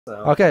So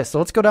Okay, so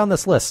let's go down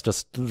this list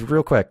just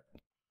real quick.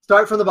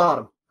 start from the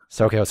bottom.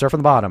 So, okay, let's start from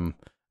the bottom.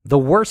 The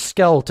worst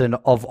skeleton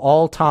of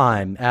all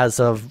time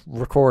as of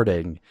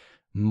recording,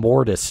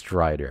 Mortis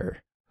Strider.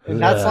 And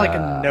that's like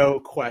a no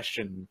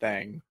question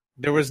thing.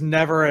 There was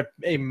never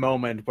a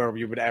moment where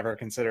we would ever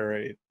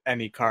consider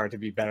any card to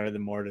be better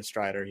than Mortis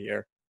Strider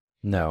here.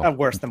 No.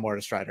 Worse than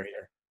Mortis Strider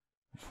here.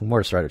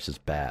 Mortis Strider's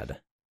just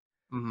bad.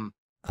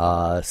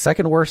 Mm-hmm.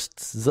 Second worst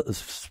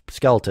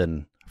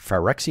skeleton,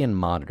 Phyrexian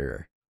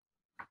Monitor.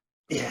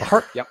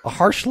 Yeah. A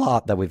harsh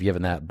lot that we've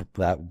given that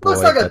boy.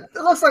 It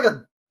looks like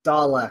a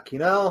Dalek, you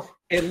know?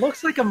 It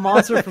looks like a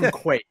monster from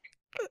Quake.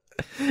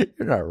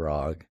 You're not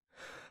wrong.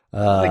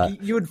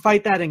 Like you would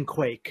fight that in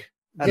Quake.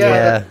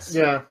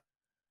 Yeah.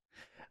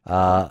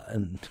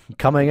 And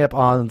coming up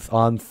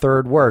on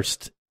third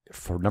worst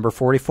for number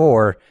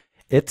 44,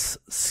 it's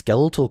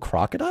Skeletal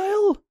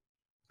Crocodile.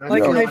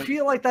 I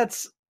feel like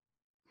that's.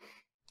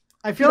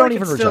 I feel like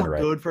it's still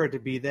good for it to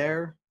be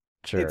there.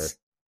 Sure.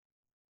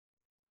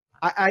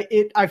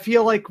 I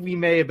feel like we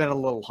may have been a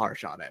little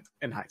harsh on it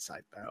in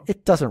hindsight, though.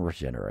 It doesn't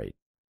regenerate.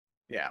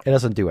 Yeah. It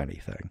doesn't do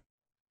anything.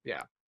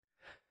 Yeah.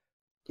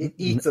 It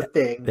eats a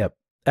thing. Yep.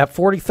 At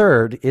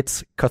 43rd,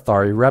 it's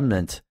Cathari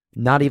Remnant.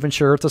 Not even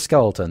sure it's a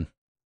skeleton.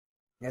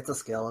 It's a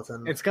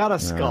skeleton. It's got a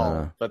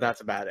skull, but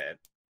that's about it.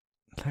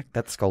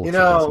 That skull has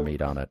some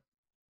meat on it.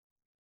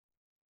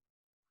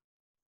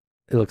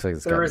 It looks like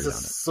it's got There meat is a on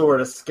it.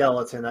 sort of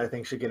skeleton I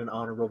think should get an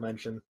honorable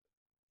mention.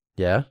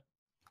 Yeah?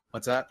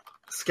 What's that?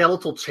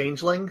 Skeletal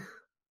Changeling.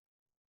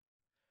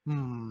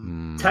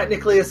 Hmm.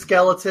 Technically a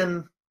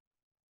skeleton,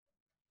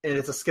 and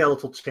it's a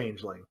skeletal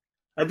changeling.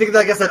 I think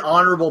that gets an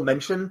honorable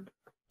mention.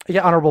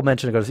 Yeah, honorable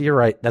mention goes, you're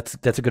right. That's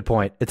a good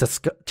point. It's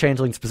a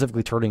changeling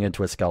specifically turning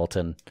into a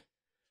skeleton.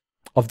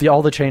 Of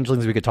all the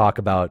changelings we could talk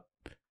about,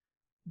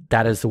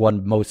 that is the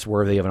one most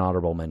worthy of an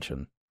honorable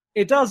mention.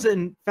 It does,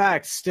 in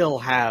fact, still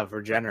have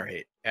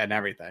regenerate and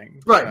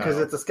everything. Right, because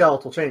it's a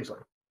skeletal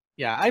changeling.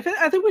 Yeah, I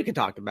think we could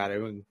talk about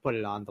it. We can put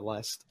it on the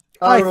list.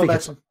 Honorable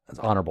mention. It's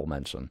honorable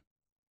mention.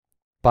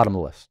 Bottom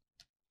of the list.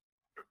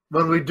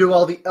 When we do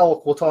all the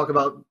elk, we'll talk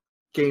about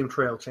Game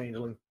Trail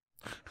Changeling.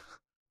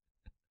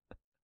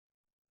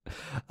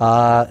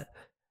 At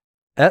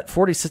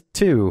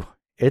 42,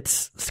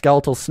 it's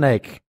Skeletal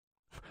Snake.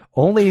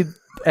 Only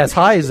as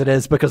high as it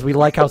is because we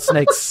like how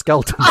snakes'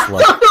 skeletons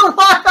look. I don't know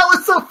why that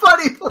was so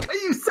funny when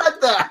you said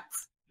that.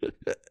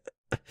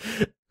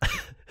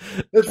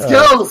 It's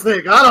Skeletal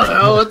Snake. I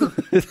don't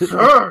know.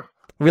 Sure.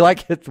 We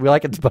like it. We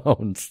like its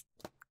bones.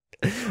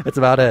 That's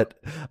about it.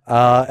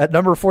 At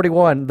number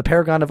 41, the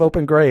Paragon of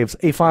Open Graves,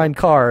 a fine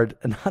card,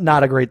 and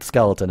not a great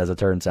skeleton, as it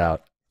turns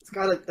out.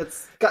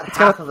 It's got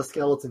half of a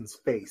skeleton's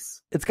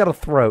face. It's got a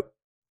throat.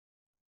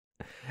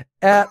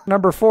 At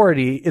number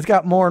 40, it's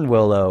got Morn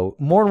Willow.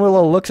 Morn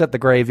Willow looks at the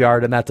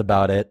graveyard, and that's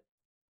about it.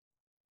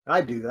 I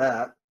do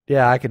that.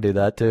 Yeah, I could do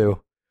that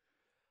too.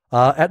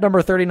 At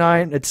number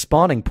 39, it's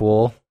Spawning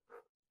Pool.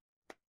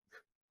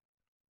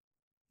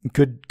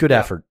 Good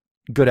effort.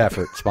 Good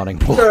effort, Spawning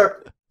Pool.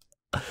 Sure.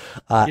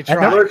 You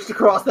tried. Lurched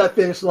across that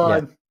finish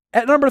line.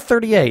 Yeah. At number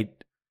 38,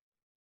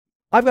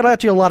 I've got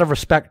actually a lot of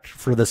respect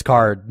for this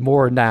card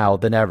more now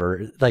than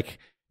ever. Like,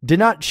 did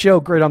not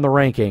show great on the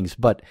rankings,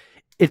 but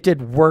it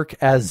did work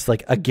as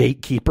like a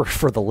gatekeeper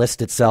for the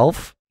list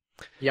itself.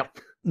 Yep.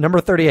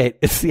 Number 38,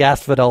 it's the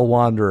Asphodel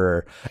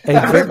Wanderer.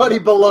 Everybody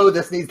below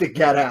this needs to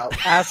get out.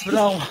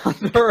 Asphodel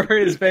Wanderer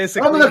is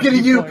basically... I'm looking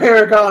at you,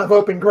 Paragon of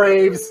Open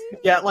Graves.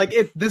 Yeah, like,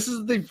 this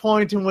is the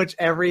point in which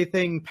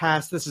everything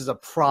past this is a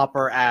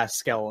proper-ass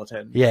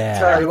skeleton. Yeah.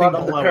 Sorry, you want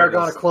the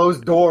Paragon of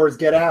Closed Doors,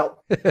 get out.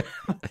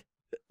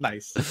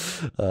 Nice.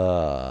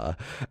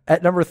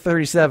 At number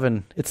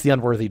 37, it's the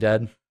Unworthy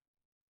Dead.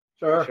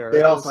 Sure.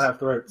 They also have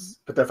throats,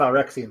 but they're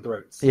Phyrexian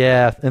throats.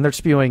 Yeah, and they're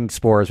spewing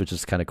spores, which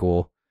is kind of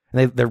cool.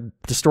 And they're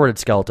distorted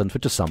skeletons,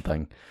 which is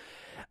something.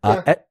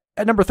 Yeah.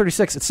 At number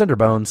 36, it's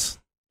Cinderbones.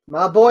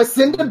 My boy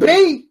Cinder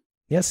B!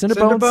 Yeah,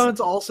 Cinderbones. Cinderbones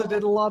also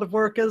did a lot of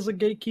work as a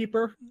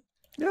gatekeeper.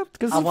 Yeah,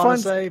 because I want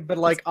to say, but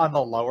like on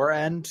the lower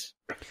end.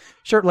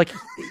 Sure, like...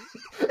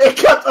 It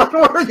kept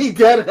Unworthy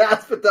Dead and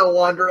Asphodel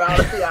Wanderer out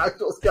of the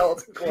actual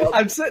skeleton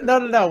club.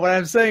 No. What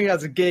I'm saying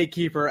as a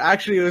gatekeeper,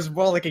 actually, it was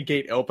more like a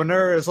gate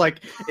opener. It was like,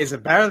 is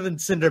it better than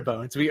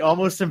Cinderbones? We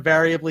almost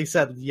invariably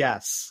said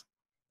yes.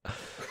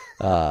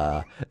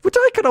 Which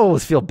I could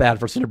always feel bad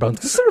for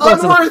Cinderbones.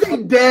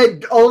 Unworthy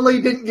Dead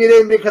only didn't get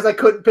in because I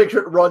couldn't picture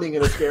it running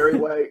in a scary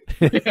way.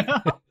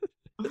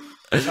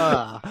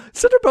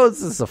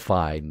 Cinderbones is a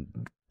fine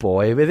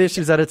boy. The issue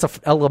is that it's an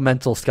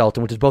elemental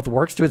skeleton, which is both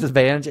works to its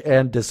advantage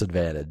and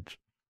disadvantage.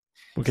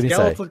 What can you say?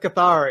 Skeletal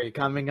Cathari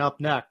coming up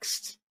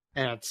next.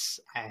 And it's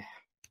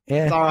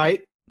all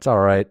right. It's all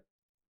right.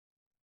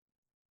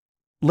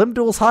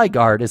 Limdul's High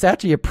Guard is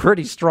actually a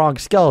pretty strong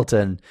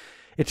skeleton.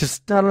 It's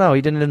just, I don't know,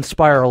 he didn't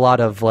inspire a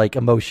lot of like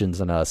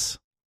emotions in us.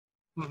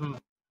 Mm-hmm.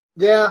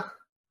 Yeah.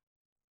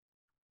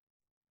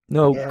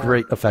 No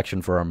great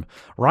affection for him.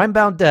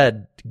 Rhymebound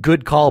Dead,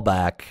 good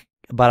callback,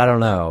 but I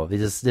don't know. They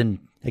just didn't,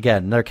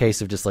 again, another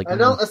case of just like... I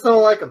just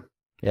don't like him.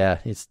 Yeah,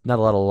 it's not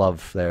a lot of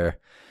love there.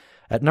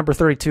 At number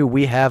 32,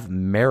 we have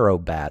marrow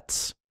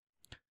bats.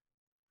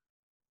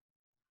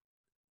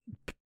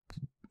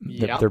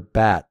 Yep. They're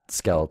bat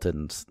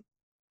skeletons.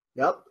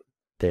 Yep.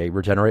 They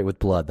regenerate with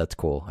blood. That's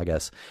cool, I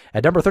guess.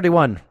 At number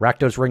 31,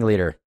 Rakdos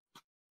Ringleader.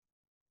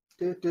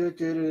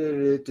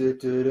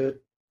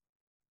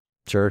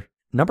 Sure.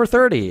 Number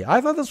 30. I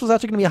thought this was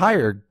actually going to be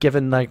higher,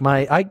 given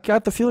I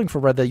got the feeling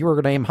from Red that you were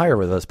going to aim higher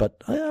with this,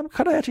 but I'm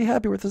kind of actually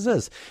happy with this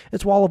is.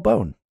 It's Wall of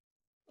Bone.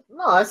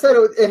 No, I said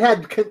it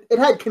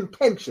had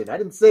contention. I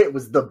didn't say it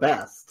was the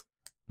best.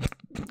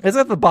 It's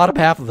at the bottom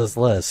half of this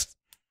list.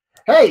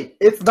 Hey,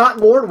 it's not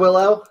Morn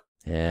Willow.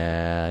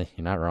 Yeah,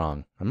 you're not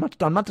wrong. I'm not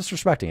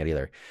disrespecting it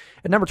either.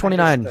 At number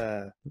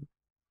 29.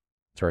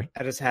 Sorry?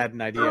 I just had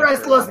an idea.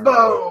 Restless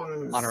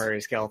Bones!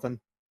 Honorary skeleton.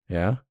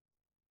 Yeah?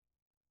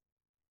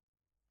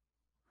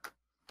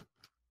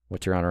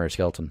 What's your honorary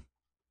skeleton?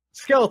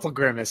 Skeletal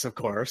Grimace, of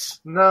course.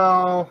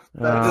 No.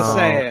 I'm just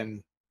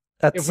saying.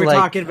 That's If we're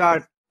talking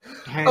about...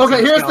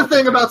 Okay, here's the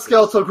thing about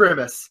Skeletal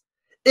Grimace.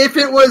 If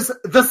it was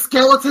the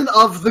skeleton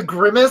of the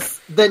Grimace,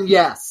 then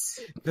yes.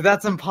 But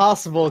that's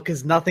impossible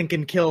because nothing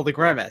can kill the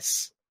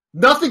Grimace.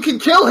 Nothing can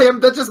kill him,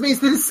 that just means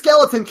that his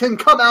skeleton can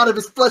come out of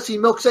his fleshy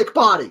milkshake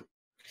body.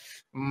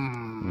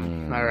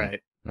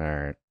 Alright.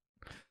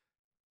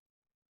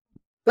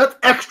 That's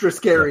extra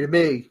scary to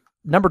me.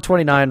 Number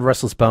 29,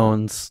 Restless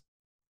Bones.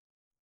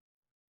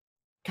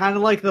 Kind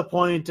of like the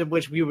point at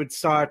which we would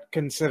start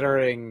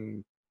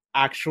considering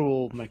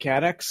actual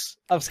mechanics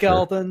of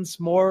skeletons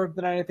more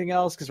than anything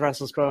else, because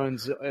Restless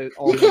Bones...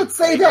 You can't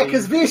say that,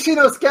 because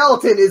Viashino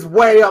Skeleton is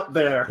way up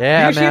there.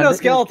 Yeah, Viashino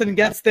Skeleton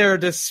gets there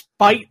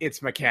despite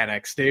its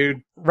mechanics,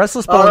 dude.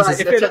 Restless Bones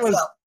Right,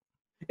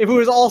 if it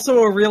was also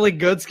a really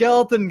good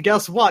skeleton,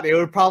 guess what? It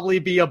would probably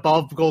be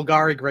above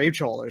Golgari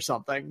Gravetroll or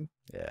something.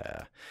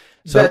 Yeah.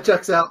 So, that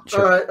checks out.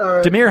 Sure. All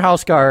right. Demir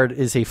Houseguard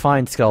is a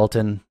fine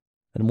skeleton,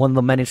 and one of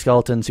the many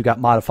skeletons who got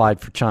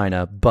modified for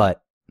China,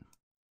 but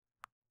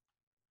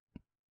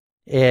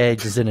it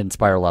just didn't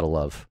inspire a lot of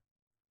love.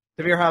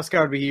 Demir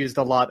Houseguard we used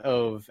a lot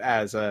of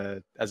as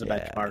a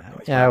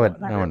benchmark. Yeah, I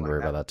wouldn't worry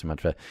about that too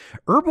much. But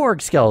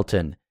Urborg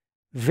skeleton,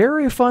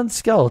 very fun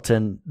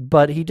skeleton,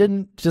 but he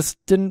didn't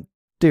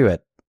do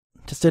it.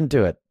 Just didn't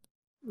do it.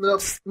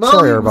 Nope.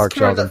 Sorry, Urborg Urborg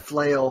skeleton. That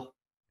flail.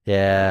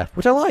 Yeah,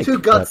 which I like. Too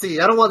gutsy.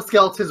 But... I don't want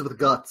skeletons with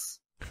guts.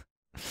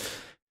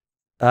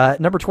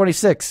 Number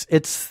 26.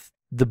 It's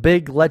the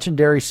big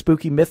legendary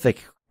spooky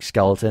mythic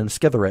skeleton,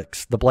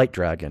 Skithiryx, the Blight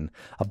Dragon.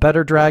 A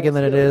better dragon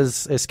than it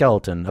is a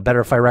skeleton. A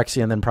better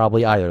Phyrexian than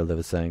probably either of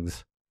those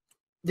things.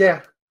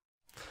 Yeah.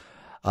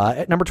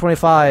 At number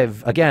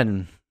 25,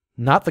 again,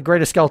 not the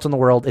greatest skeleton in the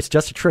world. It's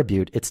just a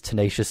tribute. It's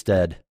Tenacious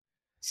Dead.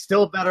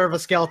 Still better of a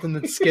skeleton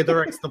than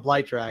Skithiryx, the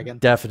Blight Dragon.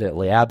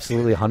 Definitely.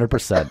 Absolutely.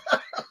 100%.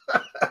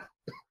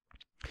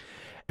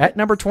 At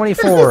number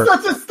 24... This is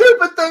such a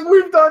stupid thing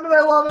we've done, and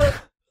I love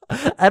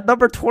it. At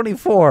number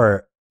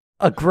 24...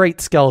 a great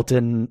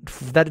skeleton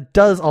that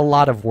does a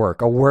lot of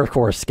work, a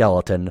workhorse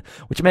skeleton,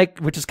 which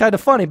is kind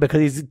of funny because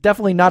he's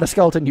definitely not a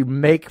skeleton you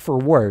make for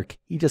work.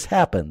 He just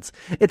happens.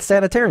 It's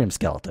Sanitarium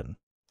Skeleton.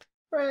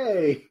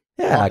 Hooray.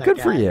 Yeah, good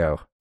for you.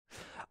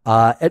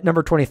 At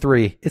number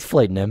 23, it's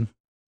Fladenim.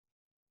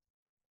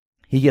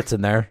 He gets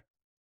in there.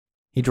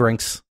 He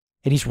drinks.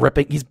 And he's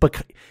ripping.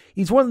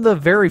 He's one of the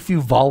very few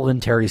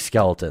voluntary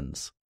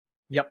skeletons.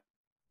 Yep.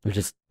 Which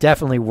is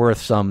definitely worth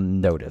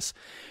some notice.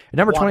 At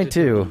number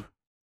 22...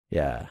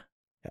 Yeah.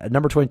 At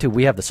number 22,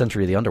 we have the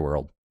Century of the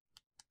Underworld.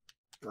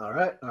 All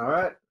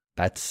right.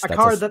 That's a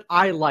card that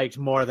I liked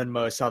more than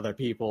most other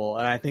people,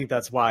 and I think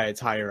that's why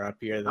it's higher up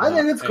here than I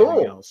think it's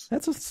cool. Else.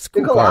 That's a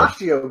cool card.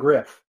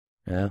 Griff.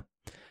 Yeah.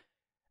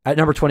 At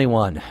number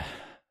 21,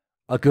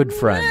 a good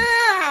friend.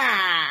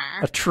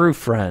 A true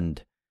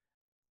friend.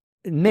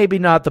 Maybe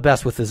not the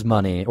best with his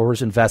money or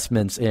his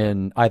investments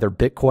in either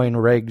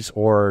Bitcoin rigs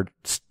or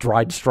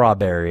dried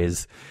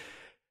strawberries.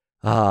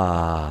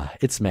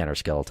 It's Manor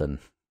Skeleton.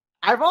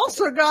 I've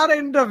also got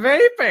into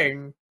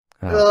vaping.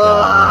 Oh,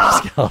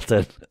 God,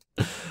 skeleton.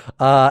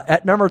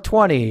 At number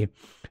 20,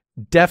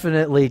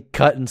 definitely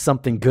cutting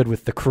something good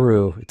with the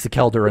crew. It's the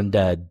Kelder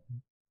Undead.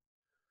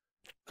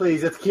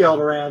 Please, it's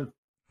Kelderan.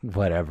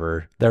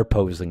 Whatever. They're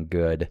posing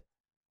good.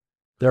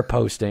 They're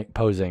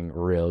posing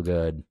real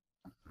good.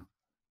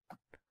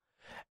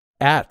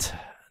 At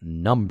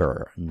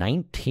number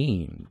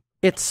 19,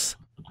 it's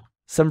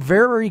some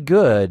very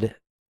good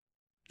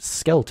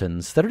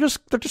skeletons that are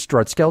they're just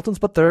dread skeletons,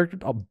 but they're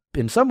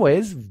in some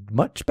ways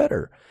much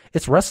better.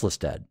 It's Restless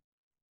Dead.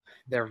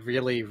 They're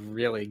really,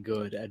 really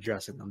good at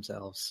dressing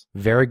themselves.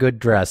 Very good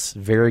dress,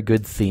 very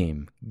good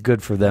theme.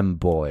 Good for them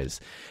boys.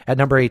 At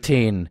number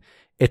 18,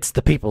 it's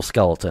the People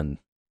Skeleton,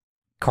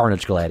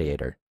 Carnage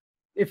Gladiator.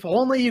 If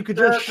only you could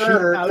just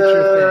shoot out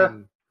your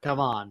thing. Come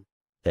on.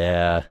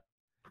 Yeah.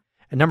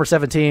 At number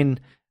 17,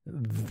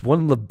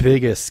 one of the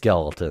biggest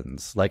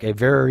skeletons, like a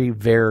very,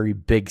 very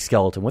big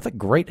skeleton with a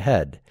great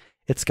head.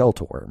 It's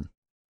Skeletorm.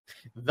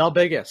 The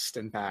biggest,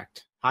 in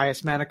fact.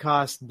 Highest mana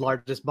cost,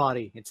 largest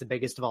body. It's the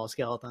biggest of all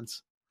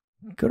skeletons.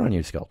 Good on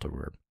you,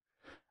 Skeletorm.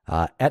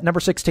 At number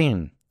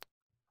 16,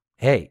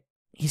 hey,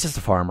 He's just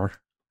a farmer.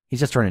 He's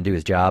just trying to do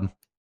his job.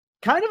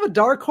 Kind of a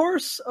dark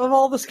horse of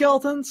all the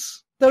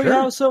skeletons that we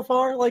have so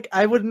far. Like,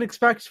 I wouldn't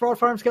expect Rot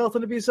Farm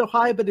Skeleton to be so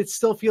high, but it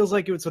still feels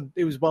like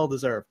it was well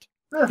deserved.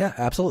 Yeah,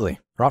 absolutely.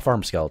 Rot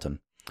Farm Skeleton.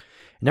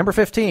 Number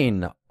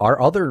 15,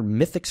 our other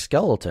mythic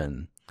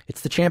skeleton. It's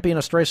the champion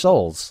of Stray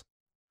Souls.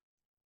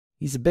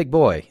 He's a big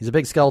boy. He's a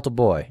big skeletal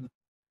boy.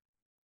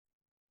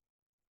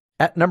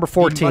 At number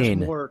 14.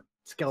 Much more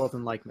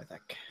skeleton-like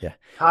mythic. Yeah.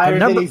 Higher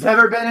than he's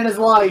ever been in his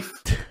life.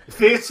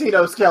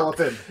 Fiacino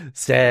Skeleton.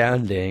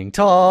 Standing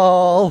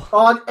tall.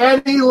 On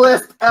any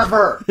list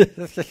ever.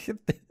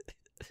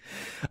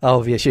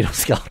 Oh, Fiacino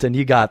Skeleton,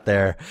 you got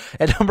there.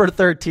 At number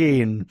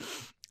 13,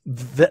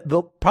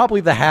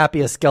 probably the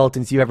happiest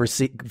skeletons you've ever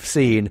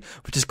seen,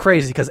 which is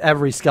crazy because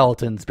every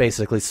skeleton's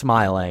basically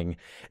smiling.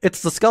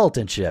 It's the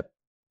skeleton ship.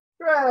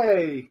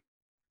 Hooray!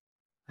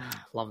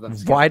 Love them.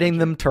 Riding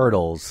them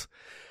turtles.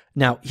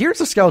 Now, here's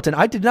a skeleton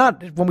I did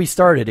not, when we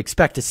started,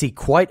 expect to see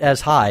quite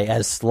as high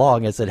as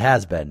long as it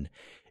has been.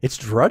 It's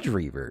Drudge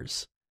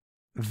Reavers.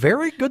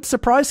 Very good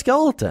surprise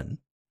skeleton.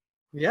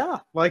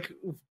 Yeah, like,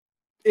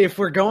 if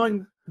we're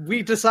going...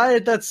 We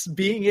decided that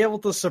being able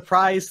to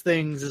surprise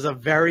things is a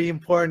very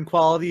important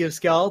quality of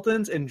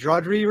skeletons, and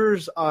Drudge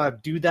Reavers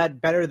do that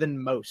better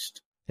than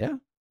most. Yeah.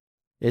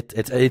 It's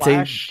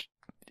Flash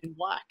in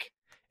black.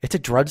 It's a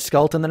Drudge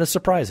skeleton that is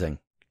surprising.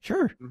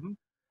 Sure. Mm-hmm.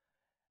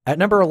 At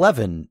number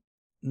 11...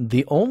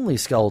 the only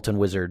skeleton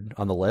wizard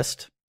on the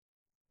list,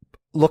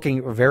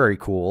 looking very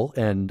cool,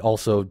 and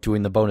also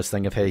doing the bonus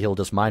thing of, hey, he'll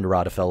just mind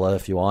rot a fella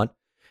if you want,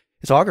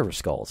 is Augur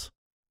Skulls.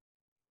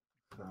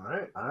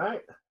 All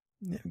right.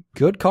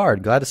 Good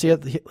card. Glad to see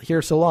it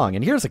here so long.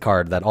 And here's a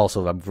card that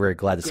also I'm very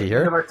glad to see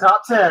here. Our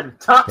top 10.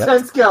 Top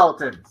 10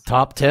 skeletons.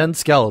 Top 10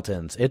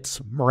 skeletons.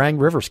 It's Meringue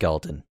River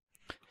Skeleton.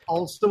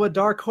 Also a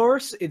dark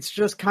horse. It's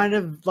just kind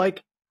of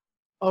like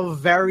a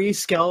very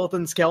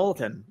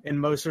skeleton in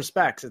most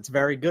respects. It's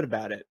very good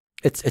about it.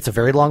 It's a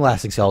very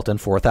long-lasting skeleton,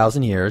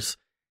 4,000 years.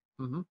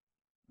 Mm-hmm.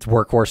 It's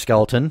workhorse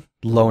skeleton,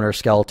 loner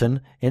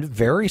skeleton, and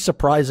very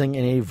surprising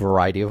in a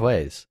variety of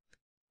ways.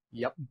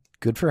 Yep.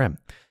 Good for him.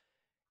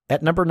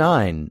 At number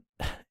 9,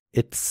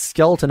 it's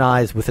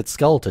skeletonized with its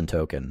skeleton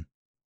token.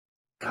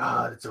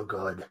 God, it's so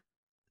good.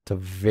 It's a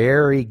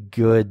very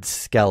good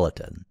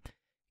skeleton.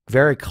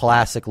 Very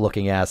classic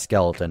looking ass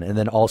skeleton. And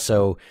then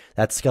also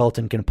that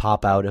skeleton can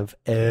pop out of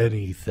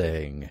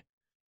anything.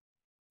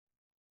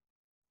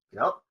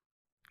 Yep.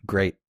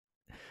 Great.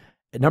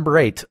 At number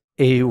 8,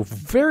 a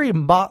very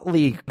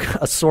motley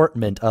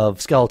assortment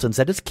of skeletons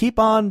that just keep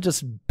on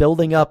just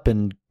building up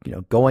and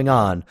going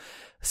on.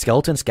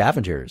 Skeleton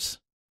Scavengers.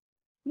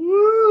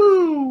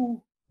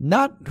 Woo!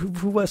 Not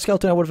who a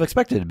skeleton I would have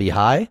expected to be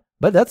high,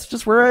 but that's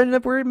just where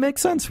it makes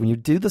sense when you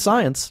do the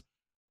science.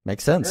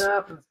 Makes sense.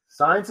 Yeah,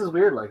 science is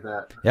weird like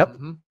that. Yep.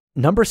 Mm-hmm.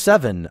 Number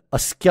 7, a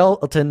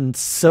skeleton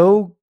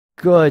so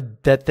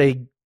good that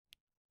they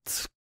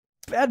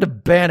had to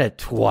ban it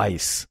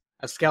twice.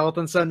 A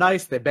skeleton so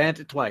nice, they banned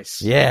it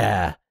twice.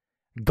 Yeah.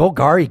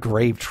 Golgari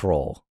Grave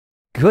Troll.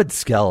 Good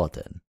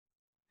skeleton.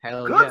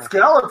 Hell Good yeah.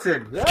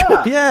 skeleton.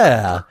 Yeah.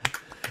 Yeah.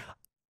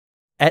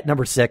 At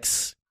number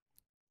 6,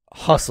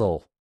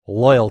 hustle,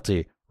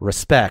 loyalty,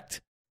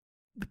 respect.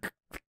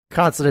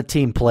 Constant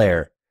team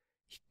player.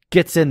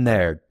 Gets in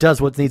there,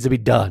 does what needs to be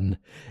done.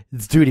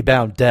 It's duty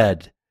bound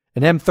dead.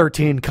 An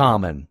M13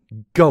 common.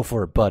 Go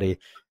for it, buddy.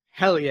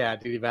 Hell yeah,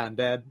 Duty Bound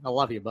Dead. I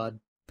love you, bud.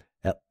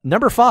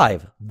 Number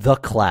 5, the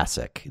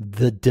classic,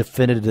 the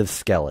definitive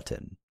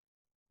skeleton.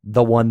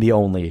 The one, the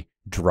only,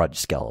 Drudge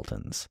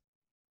Skeletons.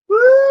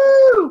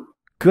 Woo!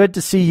 Good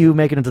to see you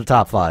make it into the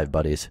top 5,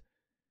 buddies.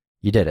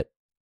 You did it.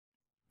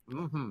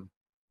 Mm-hmm.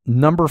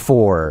 Number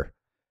 4,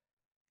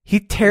 he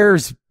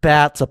tears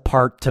bats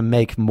apart to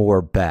make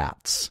more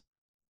bats.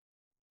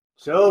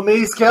 Show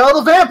me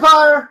Skeletal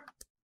Vampire!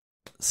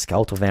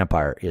 Skeletal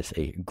Vampire is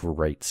a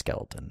great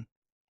skeleton.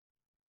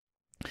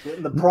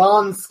 Getting the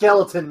bronze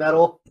skeleton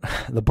medal.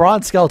 The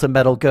bronze skeleton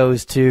medal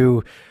goes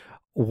to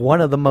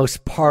one of the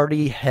most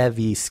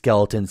party-heavy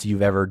skeletons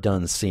you've ever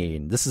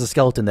seen. This is a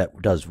skeleton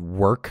that does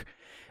work.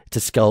 It's a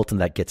skeleton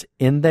that gets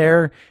in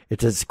there.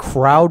 It's a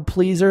crowd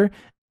pleaser.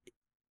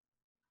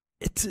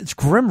 It's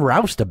Grim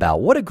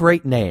Roustabout. What a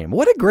great name.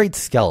 What a great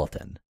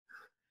skeleton.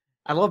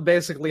 I love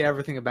basically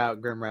everything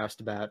about Grim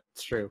Roustabout.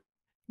 It's true.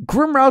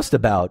 Grim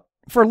Roustabout,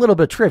 for a little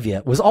bit of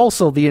trivia, was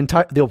also the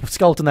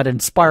skeleton that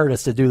inspired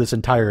us to do this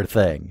entire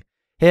thing.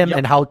 Him Yep.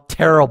 and how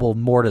terrible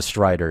Mortis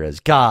Strider is.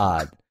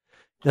 God.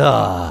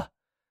 Ugh.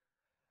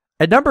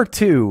 At number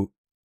 2,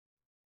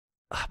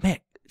 oh man,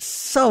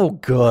 so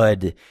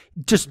good.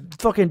 Just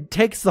fucking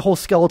takes the whole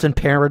skeleton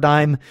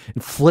paradigm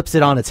and flips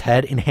it on its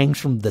head and hangs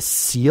from the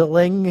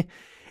ceiling.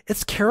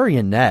 It's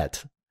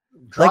Carrionet.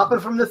 Dropping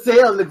from the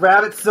ceiling to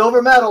grab its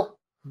silver medal.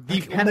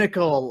 The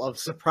pinnacle of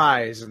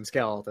surprise in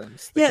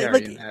skeletons. Yeah,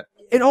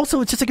 and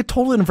also it's just like a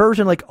total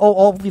inversion. Like, oh,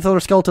 all these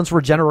other skeletons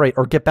regenerate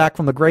or get back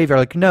from the graveyard.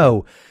 Like,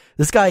 no,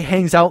 this guy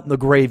hangs out in the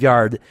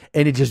graveyard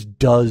and it just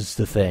does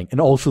the thing.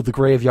 And also, the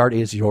graveyard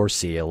is your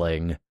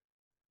ceiling.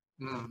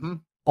 Mm-hmm.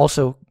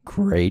 Also,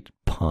 great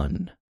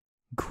pun.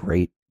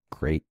 Great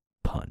Great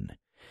pun.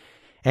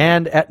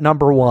 And at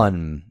number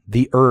 1,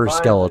 the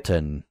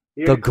skeleton.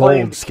 Here The to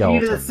claim gold the key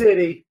skeleton. to the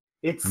city.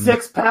 It's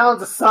 6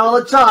 pounds of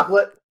solid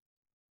chocolate.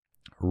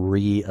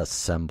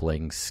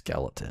 Reassembling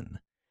skeleton.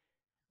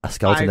 A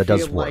skeleton that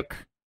does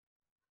work.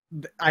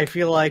 I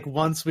feel like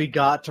once we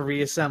got to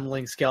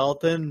reassembling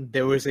skeleton,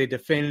 there was a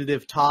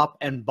definitive top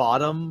and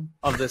bottom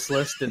of this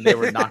list, and they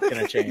were not going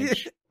to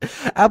change.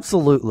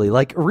 Absolutely.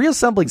 Like,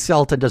 reassembling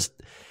skeleton just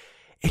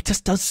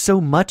does so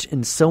much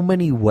in so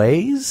many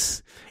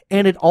ways.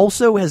 And it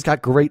also has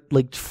got great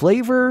like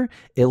flavor.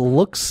 It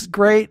looks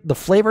great. The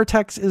flavor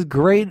text is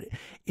great.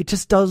 It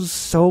just does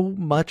so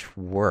much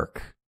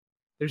work.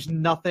 There's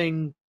not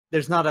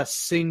a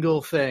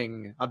single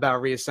thing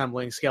about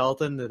reassembling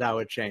skeleton that I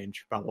would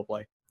change,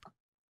 probably.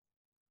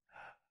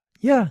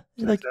 Yeah.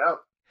 Like,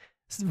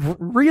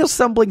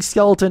 reassembling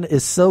skeleton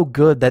is so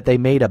good that they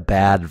made a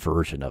bad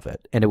version of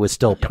it, and it was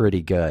still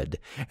pretty good.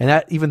 And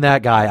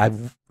that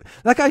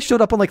guy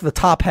showed up on like the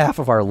top half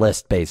of our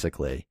list,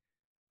 basically.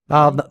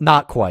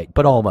 Not quite,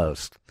 but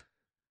almost.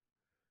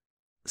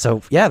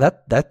 So yeah,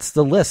 that's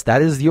the list.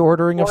 That is the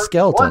ordering of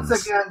skeletons.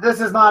 Once again,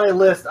 this is not a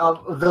list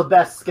of the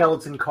best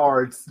skeleton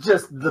cards,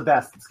 just the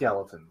best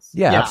skeletons.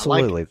 Yeah,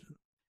 absolutely. Like,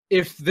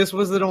 if this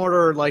was an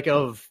order like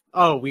of,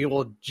 we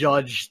will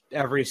judge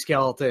every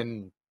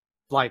skeleton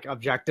like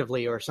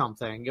objectively or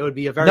something, it would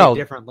be a very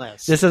different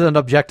list. This is an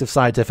objective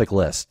scientific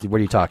list. What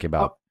are you talking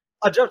about?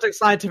 Objective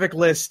scientific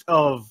list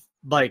of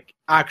like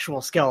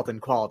actual skeleton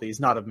qualities,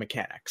 not of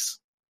mechanics.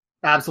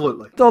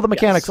 Absolutely. Though the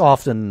mechanics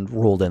often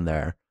ruled in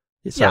there.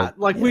 So,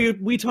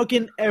 we took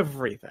in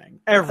everything.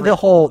 The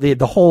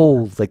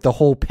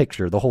whole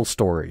picture, the whole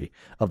story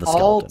of the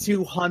skeleton. All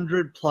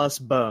 200 plus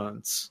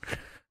bones.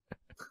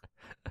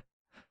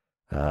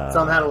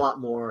 Some had a lot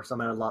more, some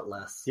had a lot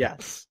less.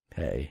 Yes.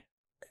 Hey.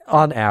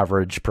 On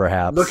average,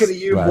 perhaps. Looking at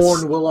you,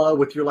 Born Willow,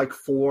 with your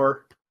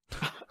 4.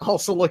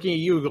 Also looking at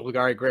you,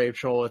 Golgari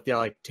Gravetroll, with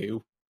your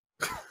 2.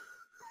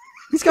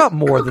 He's got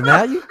more than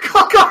that.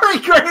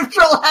 Golgari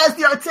Gravetroll has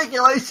the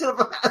articulation of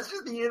a Master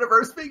of the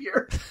Universe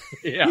figure.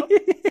 Yeah.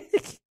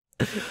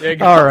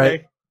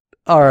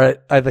 All right.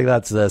 I think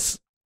that's this.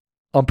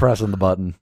 I'm pressing the button.